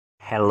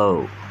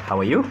Hello, how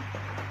are you?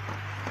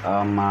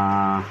 Um,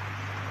 uh,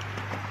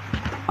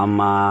 I'm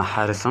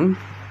Harrison.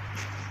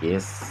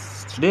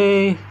 Yes,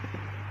 today,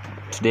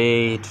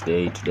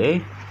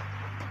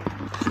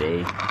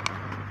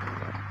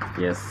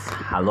 yes,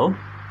 hello.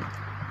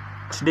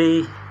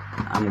 Today,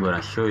 I'm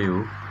gonna show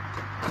you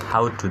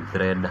how to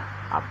thread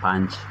a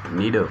punch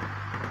needle.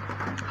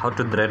 How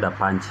to thread a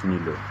punch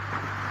needle.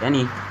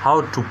 Yani,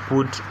 how to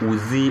put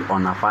Uzi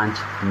on a punch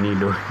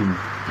needle.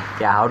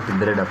 Yeah, how to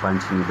thread a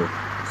punch needle.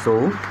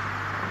 So,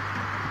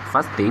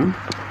 first thing,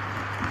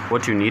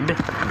 what you need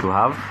to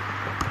have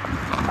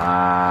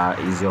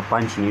is your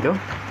punch needle.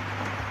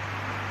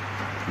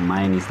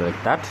 Mine is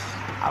like that.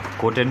 I've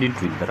coated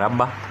it with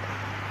rubber,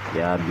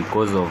 yeah,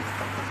 because of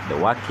the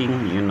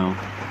working,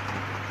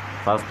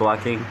 fast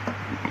working.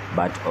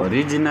 But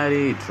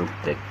originally it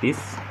looked like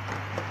this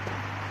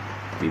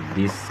with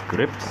these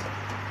scripts,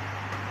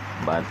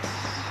 but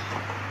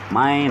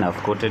mine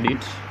I've coated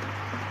it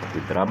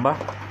with rubber.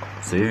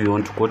 So if you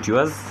want to coat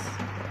yours,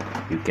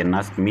 you can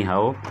ask me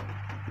how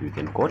you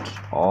can coat,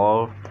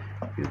 or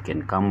you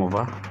can come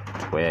over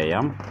to where I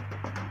am.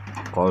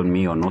 Call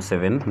me on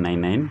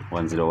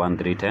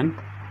 0799101310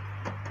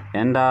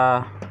 and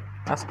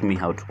ask me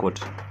how to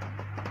coat.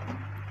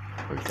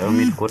 Or tell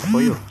me to coat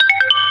for you.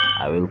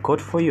 I will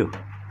coat for you.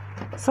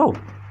 So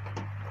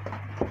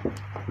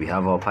we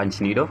have our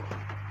punch needle.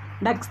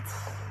 Next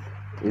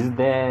is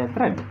the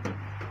thread.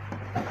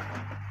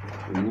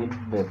 We need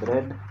the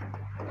thread.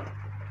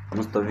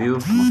 Most of you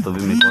may call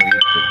it the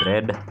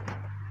thread.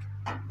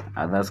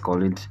 Others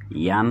call it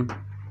yarn.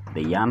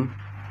 The yarn.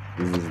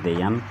 This is the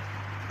yarn.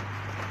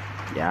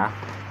 Yeah,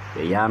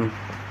 the yarn,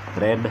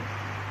 thread,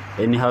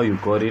 anyhow you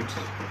call it,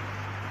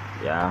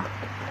 yeah,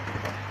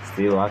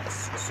 still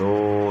works.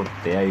 So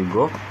there you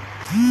go.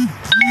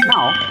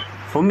 Now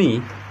for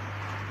me,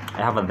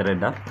 I have a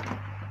threader.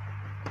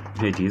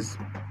 Here it is,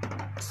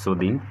 so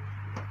thin.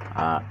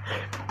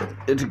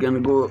 It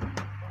can go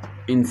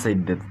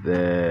inside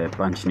the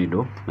punch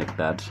needle like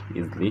that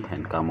easily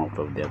and come out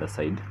of the other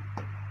side.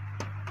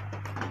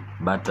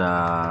 But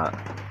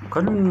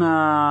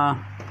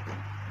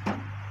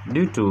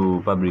due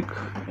to public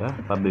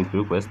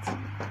requests,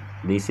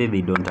 they say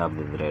they don't have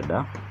the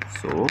threader,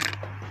 so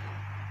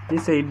they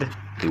said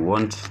they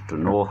want to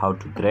know how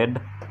to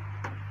thread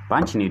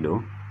punch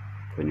needle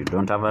when you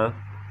don't have a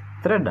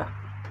threader.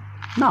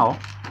 Now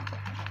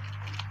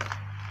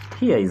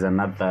here is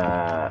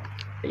another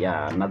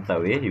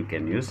way you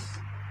can use.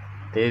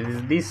 There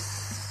is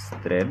this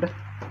thread,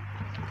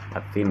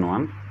 a thin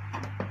one.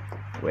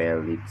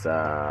 Well, it's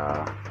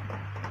a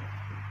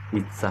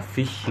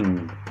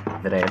fishing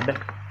thread.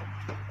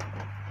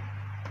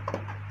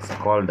 It's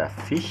called a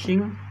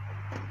fishing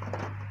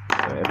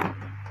thread.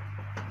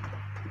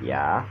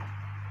 Yeah,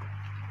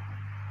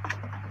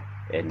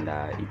 and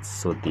it's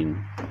so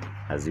thin.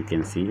 As you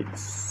can see,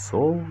 it's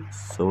so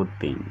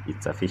thin.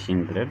 It's a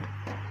fishing thread.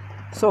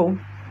 So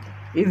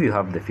if you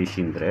have the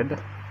fishing thread,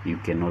 you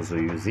can also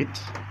use it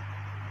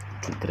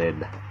to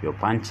thread your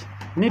punch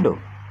needle.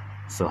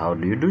 So how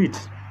do you do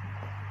it?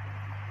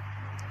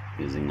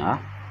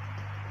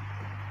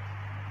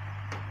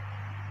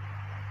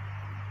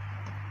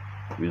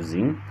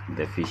 Using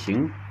the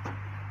fishing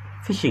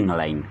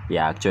line.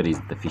 Yeah, actually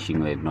it's the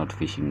fishing line, not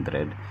fishing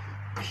thread.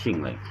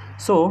 Fishing line.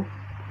 So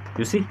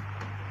you see,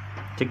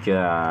 take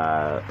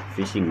your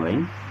fishing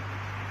line,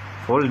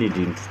 fold it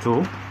into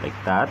two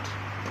like that.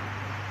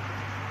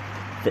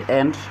 The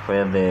end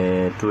where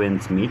the two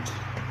ends meet,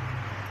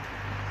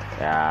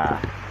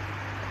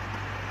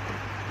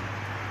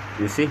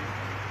 you see,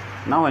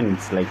 now when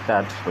it's like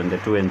that, when the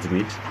two ends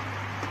meet,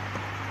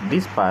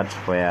 this part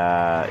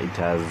where it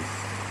has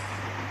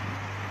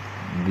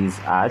this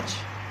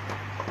arch,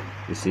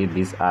 you see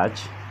this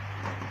arch,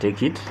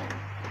 take it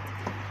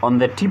on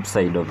the tip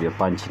side of your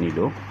punch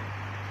needle,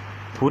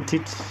 put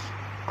it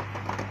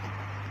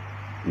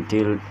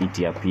until it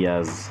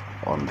appears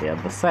on the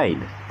other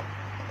side.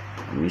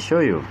 Let me show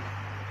you.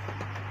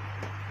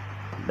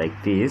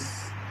 Like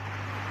this.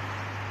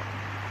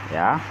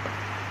 Yeah,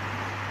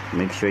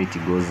 make sure it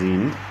goes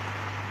in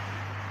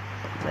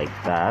like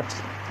that.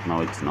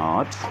 No, it's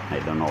not. I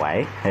don't know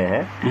why.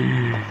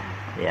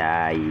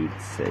 Yeah,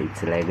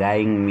 it's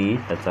legaing me.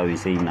 That's how we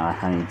say in our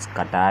hand. It's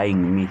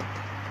kataing me.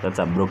 That's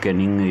a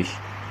broken English.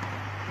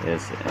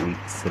 Yes,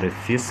 it's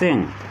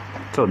refusing.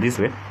 So this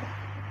way,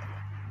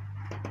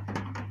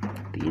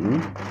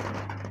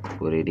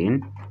 put it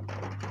in,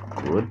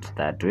 good,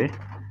 that way,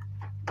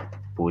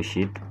 push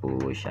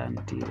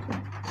until,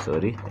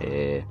 sorry,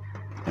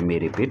 let me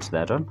repeat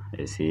that one.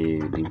 I see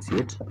you didn't see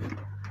it.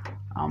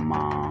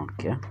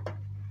 Okay,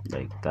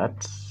 like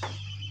that,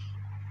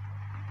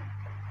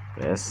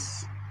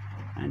 press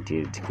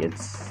until it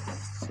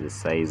gets the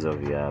size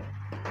of your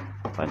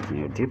punch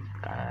needle tip,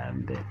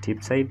 and the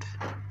tip side,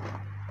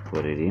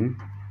 put it in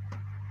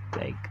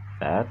like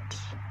that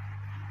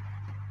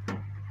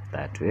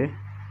way.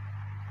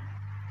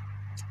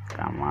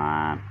 Come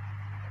on,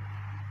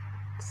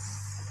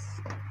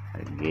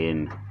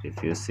 again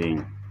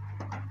refusing.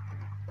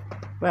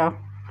 Well,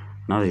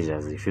 Now it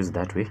has diffused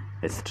that way.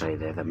 Let's try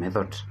the other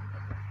method.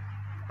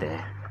 The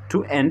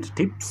two end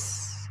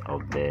tips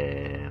of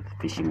the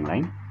fishing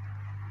line.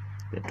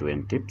 The two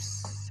end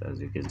tips, as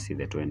you can see,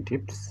 the two end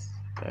tips,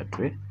 that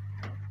way.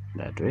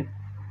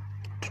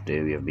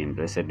 Today we have been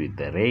blessed with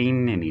the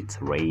rain, and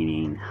it's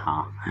raining,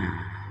 huh?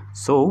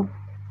 So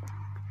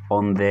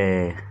on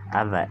the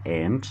other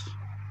end,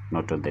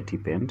 not on the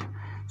tip end,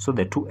 so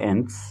the two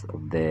ends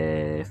of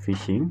the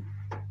fishing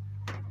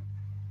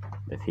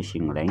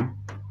line,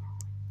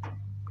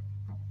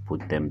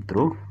 put them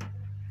through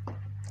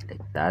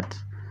like that,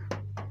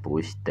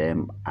 push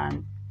them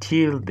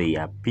until they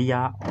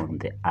appear on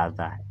the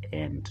other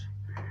end,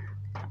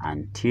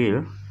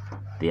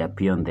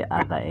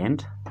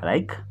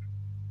 like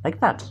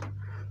that.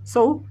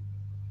 So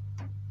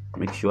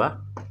make sure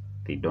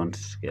they don't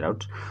get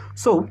out.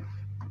 So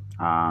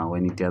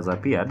when it has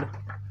appeared,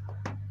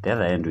 the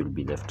other end will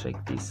be left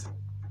like this,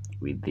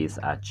 with this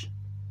arch.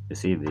 You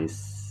see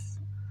this?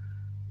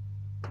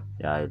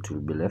 Yeah, it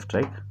will be left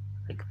like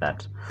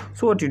that.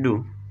 So what you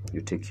do,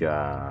 you take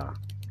your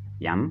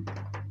yarn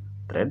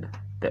thread,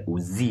 the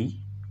Uzi,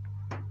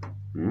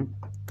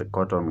 the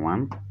cotton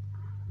one,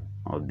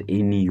 or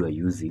any you are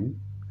using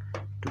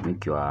to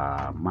make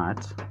your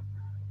mat,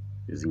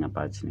 using a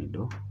patch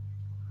needle,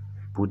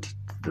 put it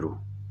through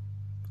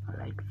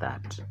like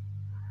that.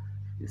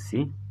 You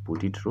see,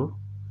 put it through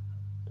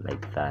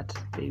like that,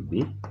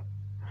 baby.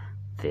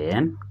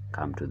 Then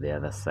come to the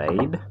other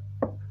side,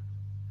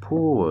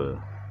 pull.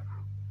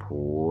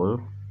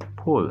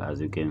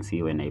 As you can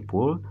see, when I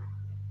pull,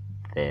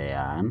 the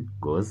yarn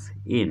goes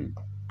in.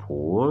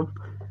 Pull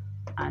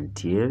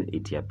until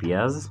it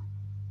appears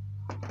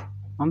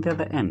on the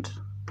other end.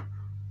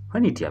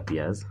 When it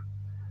appears,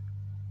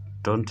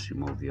 don't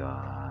remove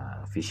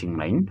your fishing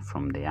line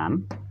from the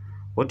yarn.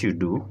 What you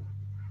do,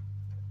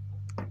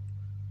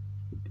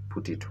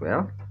 put it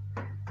well,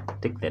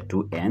 take the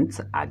two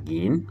ends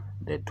again,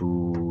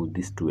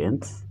 these two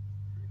ends,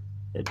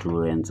 the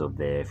two ends of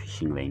the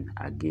fishing line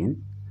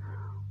again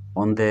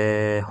on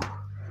this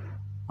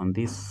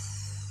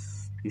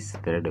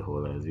thread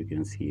hole, as you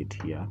can see it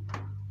here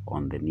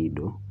on the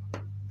needle.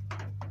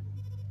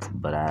 It's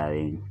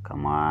blurring.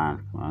 Come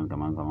on.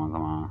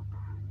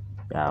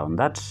 Yeah, on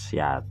that,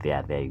 yeah,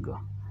 there you go.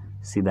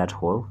 See that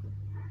hole?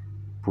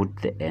 Put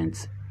the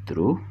ends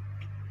through,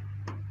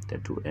 the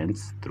two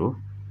ends through,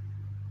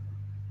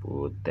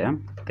 put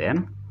them,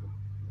 then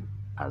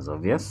as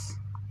obvious,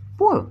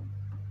 pull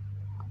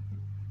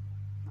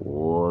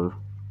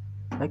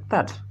like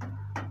that.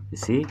 You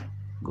see,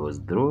 goes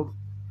through.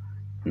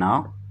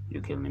 Now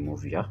you can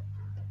remove your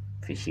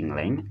fishing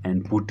line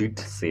and put it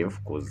safe,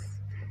 because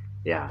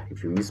yeah,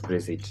 if you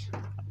mispress it,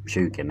 I'm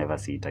sure you can never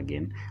see it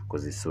again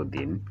because it's so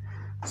thin.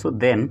 So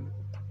then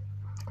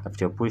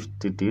after you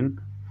pushed it in,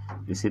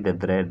 you see the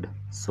thread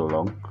so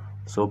long,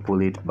 so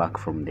pull it back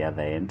from the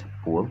other end,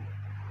 pull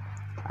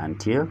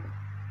until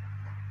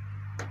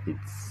it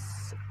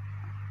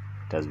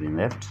has been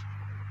left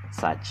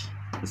such,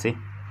 you see.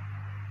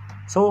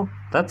 So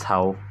that's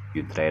how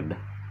you thread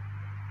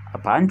a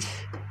punch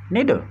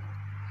needle.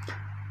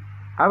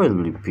 I will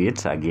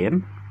repeat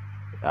again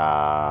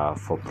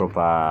for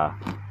proper,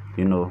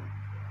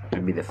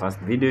 maybe the first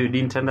video you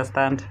didn't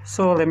understand,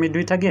 so let me do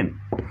it again.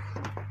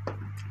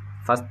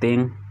 First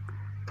thing,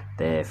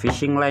 the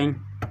fishing line,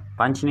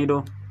 punch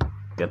needle,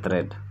 your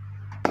thread.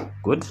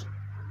 Good.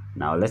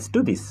 Now let's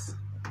do this.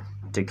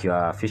 Take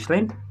your fish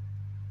line,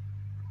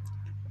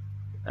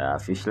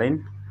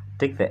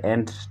 take the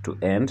end to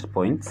end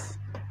points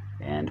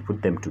and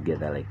put them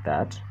together like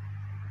that.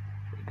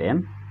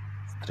 Then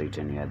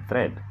straighten your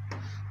thread.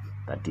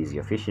 That is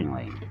your fishing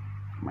line.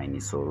 Mine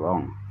is so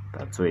long,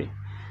 that's way.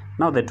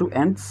 Now the two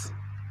ends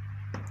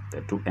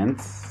of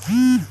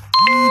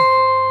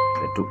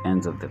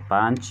the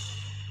punch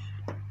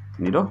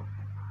needle,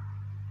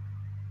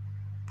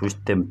 push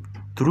them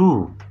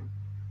through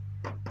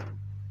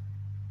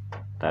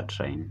that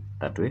line,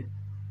 that way,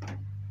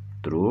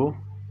 through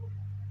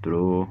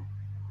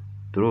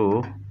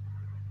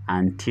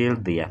until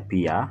they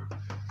appear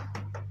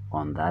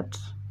on that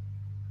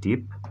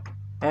tip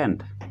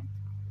end,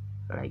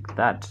 like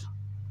that.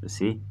 You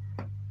see,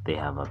 they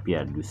have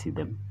appeared. You see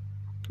them?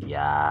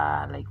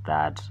 Yeah, like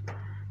that.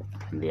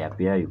 And they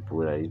appear, you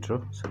pull a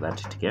little so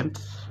that it can't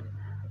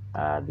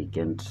they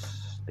can't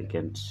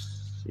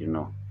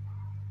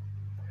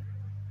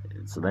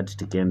so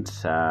that it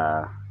can't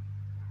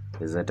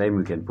there's a time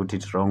you can put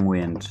it wrong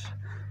way and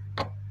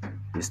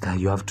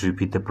you have to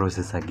repeat the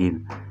process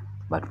again,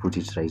 but put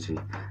it right way.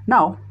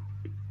 Now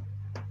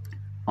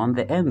on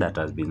the end that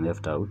has been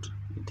left out,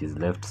 it is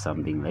left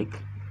something like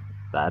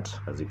that,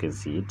 as you can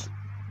see it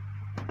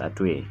that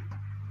way.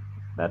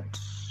 That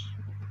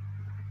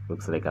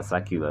looks like a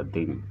circular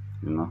thing,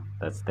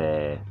 that's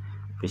the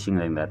fishing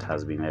line that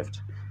has been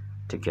left.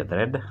 Take your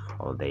thread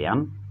or the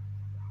yarn,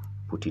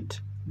 put it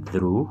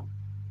through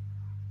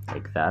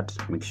like that.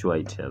 Make sure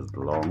it is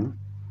long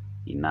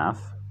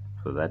enough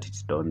so that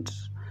it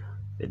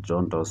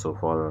don't also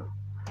fall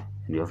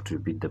and you have to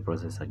repeat the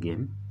process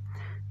again.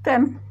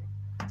 Then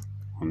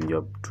on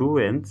your two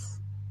ends,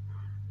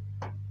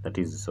 that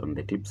is on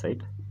the tip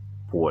side,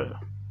 pull.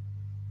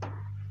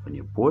 When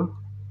you pull,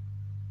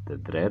 the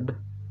thread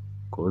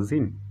goes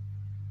in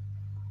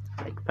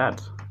like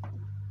that.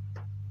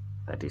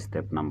 That is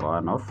step number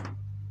 1 of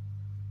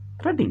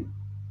threading.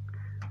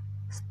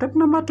 Step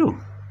number 2,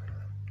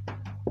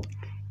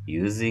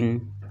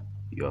 using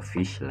your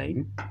fish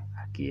line.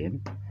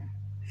 Again,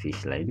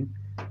 fish line,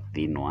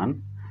 thin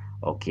one.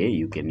 Okay,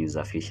 you can use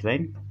a fish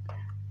line,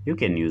 you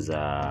can use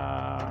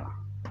a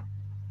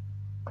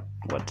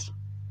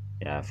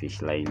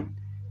fish line,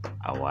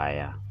 a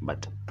wire,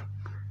 but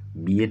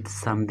be it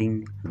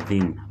something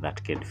thin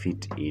that can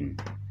fit in.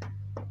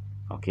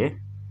 Okay,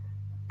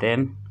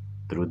 then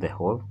through the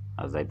hole,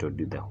 as I told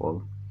you, the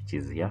hole which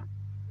is here,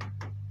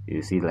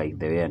 you see, like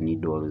the way a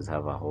needle always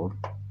have a hole,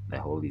 the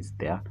hole is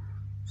there.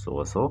 So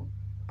also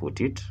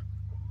put it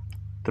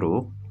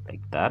through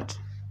like that,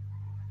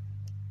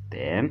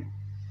 then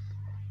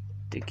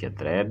take your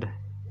thread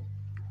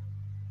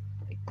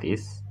like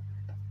this,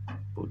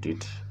 put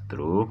it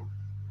through,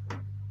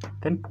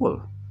 then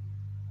pull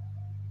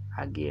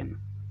again.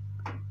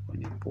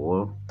 When you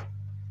pull,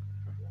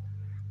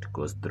 it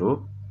goes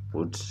through.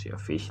 Put your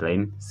fish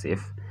line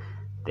safe,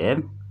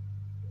 then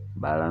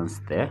balance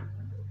the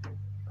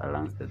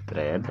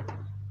thread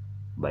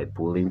by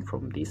pulling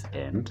from this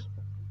end,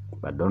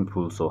 but don't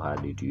pull so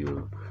hard,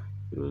 you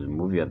will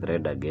move your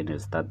thread again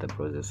and start the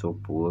process. So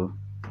pull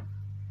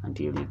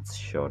until it's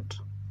short.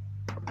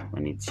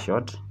 When it's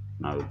short,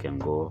 now you can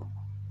go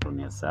on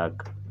your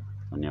sack,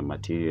 on your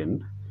material,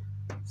 and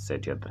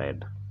set your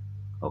thread.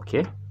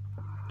 Okay,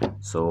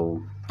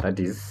 so that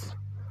is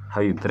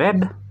how you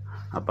thread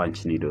a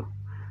punch needle.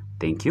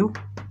 Thank you.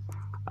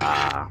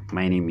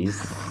 My name is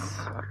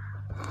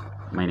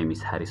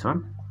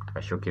Harrison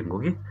Kashoke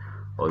Ngugi,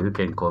 or you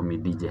can call me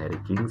DJ Harry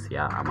Kings.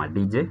 Yeah, I'm a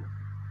DJ.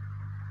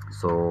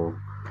 So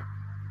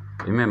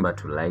remember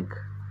to like,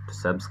 to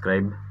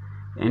subscribe,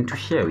 and to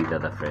share with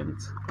other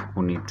friends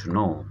who need to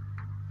know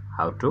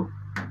how to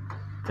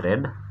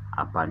thread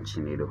a punch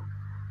needle.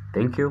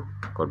 Thank you.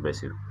 God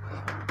bless you.